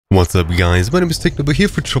What's up guys, my name is TechNobo here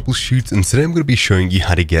for TroubleChute, and today I'm going to be showing you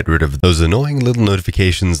how to get rid of those annoying little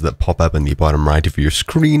notifications that pop up in the bottom right of your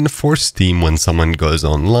screen for Steam when someone goes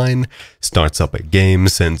online, starts up a game,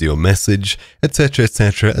 sends you a message, etc,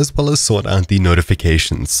 as well as sort out the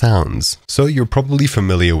notification sounds. So you're probably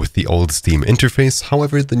familiar with the old Steam interface,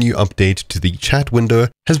 however the new update to the chat window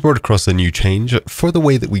has brought across a new change for the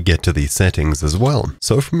way that we get to these settings as well.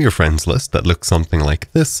 So from your friends list that looks something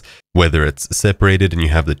like this, whether it's separated and you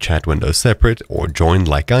have the chat window separate or joined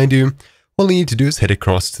like I do, all you need to do is head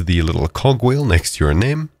across to the little cogwheel next to your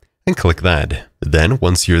name and click that. Then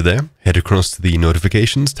once you're there, head across to the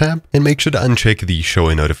notifications tab and make sure to uncheck the show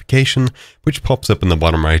a notification, which pops up in the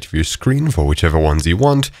bottom right of your screen for whichever ones you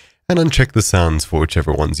want, and uncheck the sounds for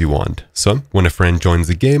whichever ones you want. So when a friend joins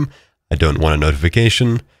the game, I don't want a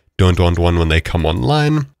notification, don't want one when they come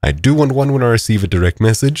online, I do want one when I receive a direct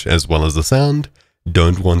message as well as a sound,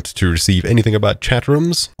 don't want to receive anything about chat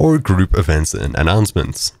rooms or group events and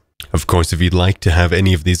announcements. Of course, if you'd like to have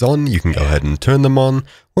any of these on, you can go ahead and turn them on,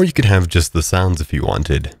 or you could have just the sounds if you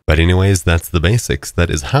wanted. But anyways, that's the basics.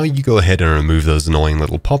 That is how you go ahead and remove those annoying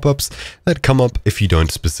little pop-ups that come up if you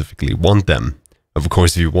don't specifically want them. Of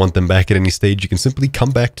course, if you want them back at any stage, you can simply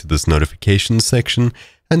come back to this notifications section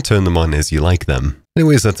and turn them on as you like them.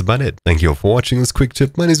 Anyways, that's about it. Thank you all for watching this quick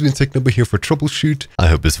tip. My name is TechNobo here for TroubleChute. I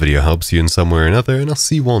hope this video helps you in some way or another, and I'll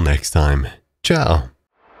see you all next time. Ciao!